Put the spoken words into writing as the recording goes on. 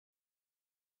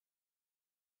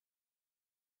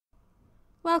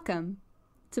Welcome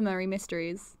to Murray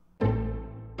Mysteries.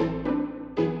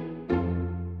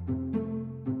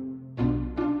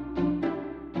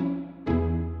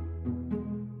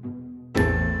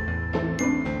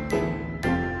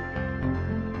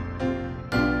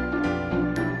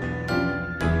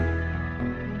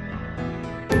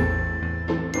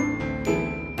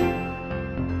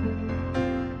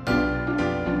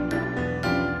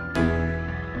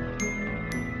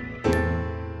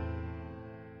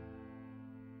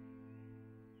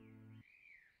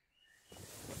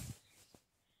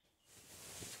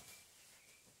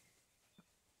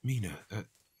 Mina,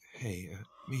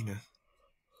 Mina.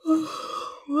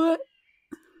 What?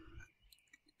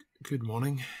 Good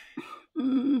morning.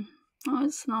 No,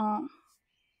 it's not.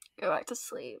 Go back to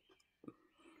sleep.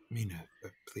 Mina,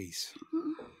 please.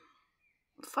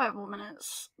 5 more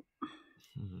minutes.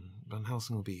 Van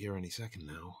Helsing will be here any second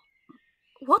now.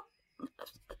 What?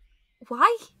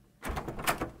 Why?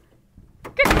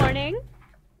 Good morning.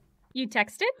 You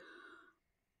texted?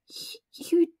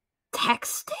 You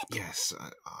texted? Yes,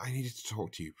 I needed to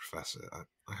talk to you, Professor.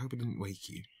 I hope it didn't wake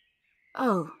you.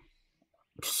 Oh.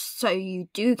 So you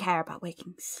do care about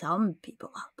waking some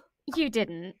people up? You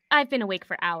didn't. I've been awake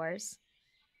for hours.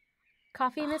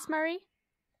 Coffee, Miss Murray?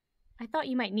 I thought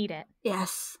you might need it.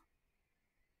 Yes.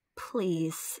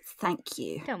 Please, thank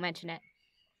you. Don't mention it.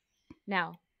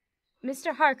 Now,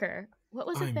 Mr. Harker, what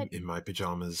was it I'm that... in my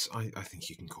pajamas. I think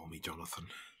you can call me Jonathan.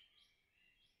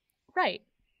 Right.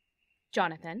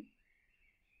 Jonathan.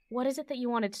 What is it that you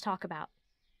wanted to talk about?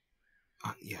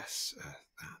 Yes,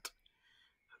 that.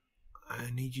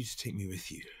 I need you to take me with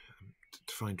you.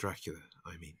 To find Dracula,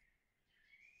 I mean.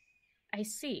 I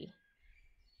see.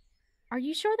 Are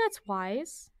you sure that's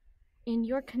wise? In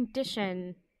your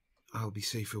condition... I'll be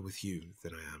safer with you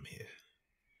than I am here.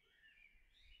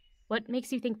 What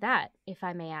makes you think that, if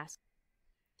I may ask?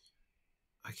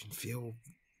 I can feel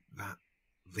that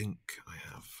link I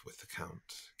have with the Count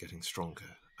getting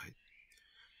stronger.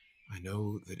 I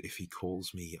know that if he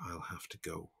calls me, I'll have to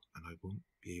go, and I won't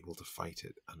be able to fight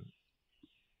it, and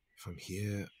if I'm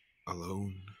here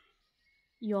alone...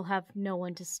 You'll have no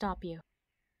one to stop you.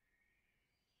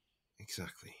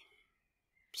 Exactly.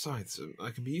 Besides, I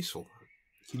can be useful.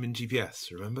 Human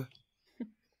GPS, remember?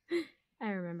 I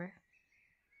remember.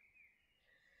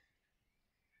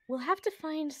 We'll have to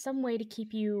find some way to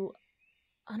keep you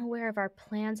unaware of our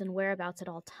plans and whereabouts at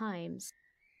all times.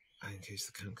 In case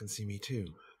the Count can see me too.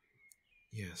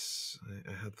 Yes,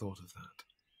 I had thought of that.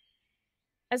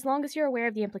 As long as you're aware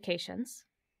of the implications.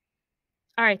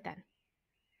 All right, then.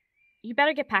 You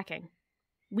better get packing.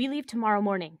 We leave tomorrow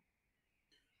morning.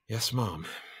 Yes, Mom.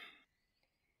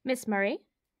 Miss Murray,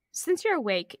 since you're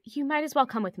awake, you might as well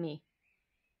come with me.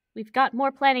 We've got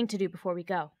more planning to do before we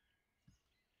go.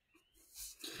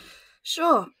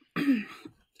 Sure.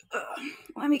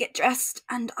 Let me get dressed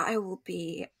and I will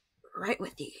be right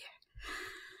with you.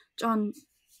 John,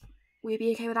 will you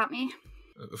be okay without me?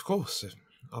 Of course.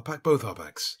 I'll pack both our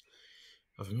bags.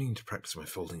 I've been meaning to practice my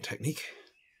folding technique.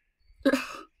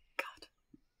 God.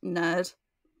 Nerd.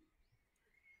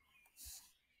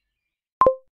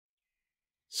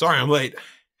 Sorry I'm late.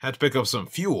 Had to pick up some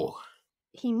fuel.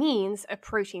 He means a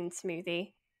protein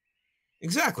smoothie.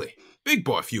 Exactly. Big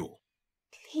boy fuel.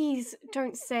 Please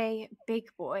don't say big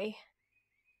boy.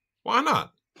 Why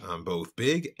not? I'm both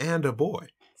big and a boy.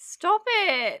 Stop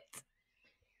it!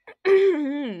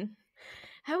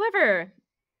 However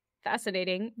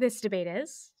fascinating this debate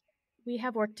is, we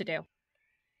have work to do.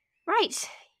 Right.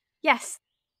 Yes.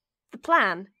 The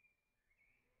plan.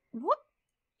 What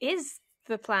is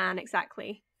the plan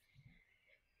exactly?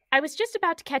 I was just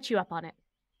about to catch you up on it.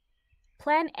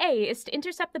 Plan A is to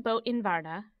intercept the boat in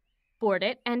Varna, board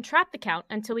it, and trap the Count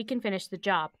until we can finish the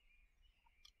job.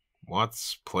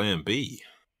 What's Plan B?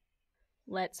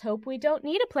 Let's hope we don't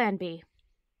need a Plan B.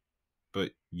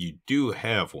 But you do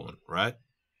have one, right?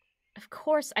 Of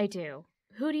course I do.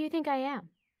 Who do you think I am?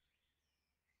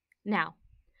 Now,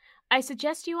 I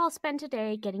suggest you all spend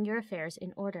today getting your affairs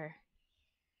in order.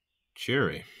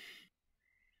 Cheery.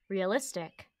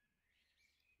 Realistic.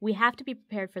 We have to be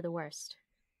prepared for the worst.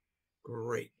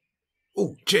 Great.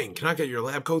 Oh, Jane, can I get your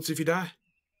lab coats if you die?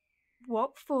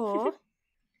 What for?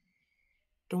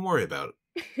 Don't worry about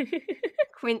it.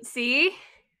 Quincy?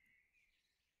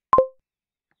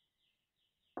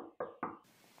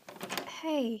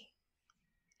 Hey,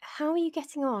 how are you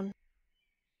getting on?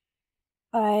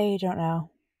 I don't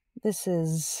know. This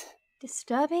is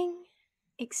Disturbing?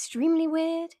 Extremely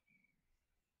weird?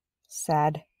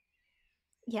 sad.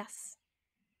 Yes.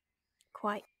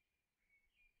 Quite.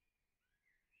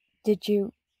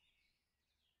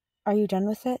 Are you done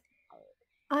with it?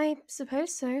 I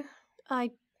suppose so.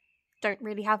 I don't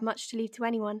really have much to leave to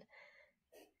anyone.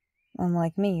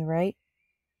 Unlike me, right?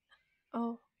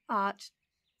 Oh, Art,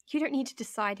 you don't need to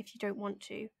decide if you don't want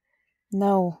to.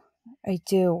 No, I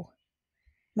do.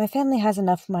 My family has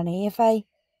enough money.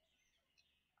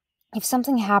 If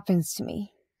something happens to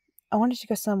me, I wanted to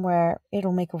go somewhere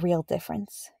it'll make a real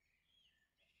difference.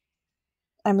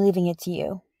 I'm leaving it to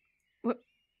you.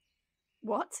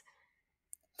 What?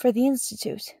 For the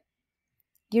Institute.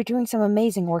 You're doing some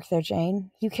amazing work there,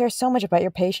 Jane. You care so much about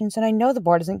your patients, and I know the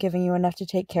board isn't giving you enough to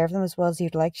take care of them as well as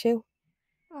you'd like to.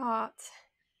 Art.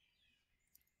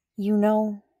 You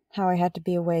know how I had to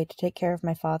be away to take care of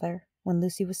my father when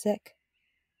Lucy was sick?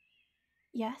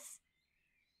 Yes?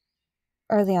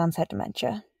 Early onset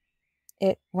dementia.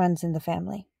 It runs in the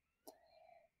family.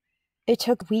 It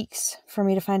took weeks for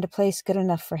me to find a place good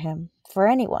enough for him, for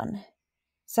anyone.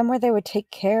 Somewhere they would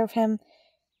take care of him,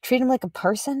 treat him like a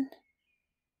person.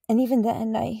 And even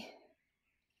then,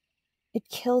 it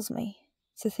kills me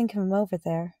to think of him over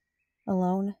there,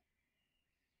 alone.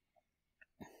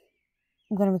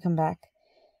 When we come back,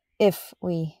 if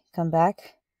we come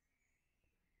back,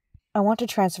 I want to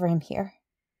transfer him here,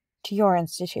 to your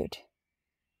institute.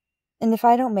 And if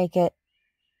I don't make it,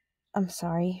 I'm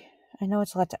sorry. I know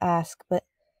it's a lot to ask, but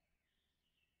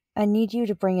I need you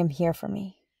to bring him here for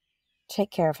me.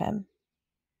 Take care of him.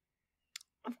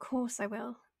 Of course I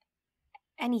will.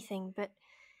 Anything, but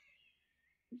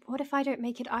what if I don't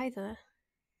make it either?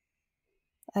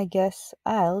 I guess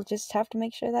I'll just have to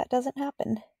make sure that doesn't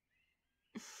happen.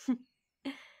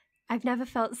 I've never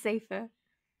felt safer.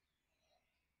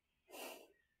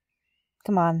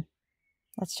 Come on,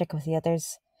 let's check with the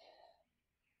others.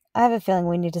 I have a feeling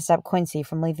we need to stop Quincy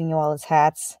from leaving you all his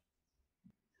hats.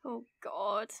 Oh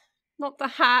God, not the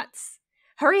hats.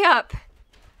 Hurry up!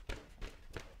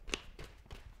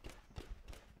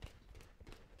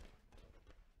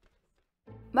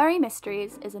 Murray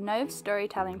Mysteries is a Nove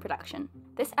storytelling production.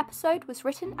 This episode was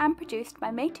written and produced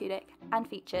by May Tudyk and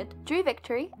featured Drew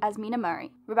Victory as Mina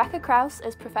Murray, Rebecca Krause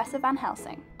as Professor Van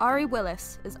Helsing, Ari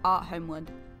Willis as Art Homewood,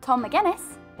 Tom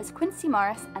McGuinness as Quincy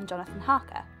Morris and Jonathan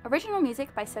Harker. Original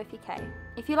music by Sophie Kay.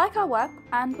 If you like our work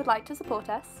and would like to support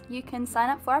us, you can sign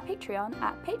up for our Patreon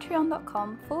at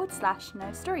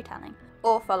patreon.com/nostorytelling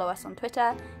or follow us on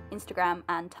Twitter, Instagram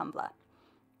and Tumblr.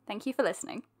 Thank you for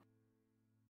listening.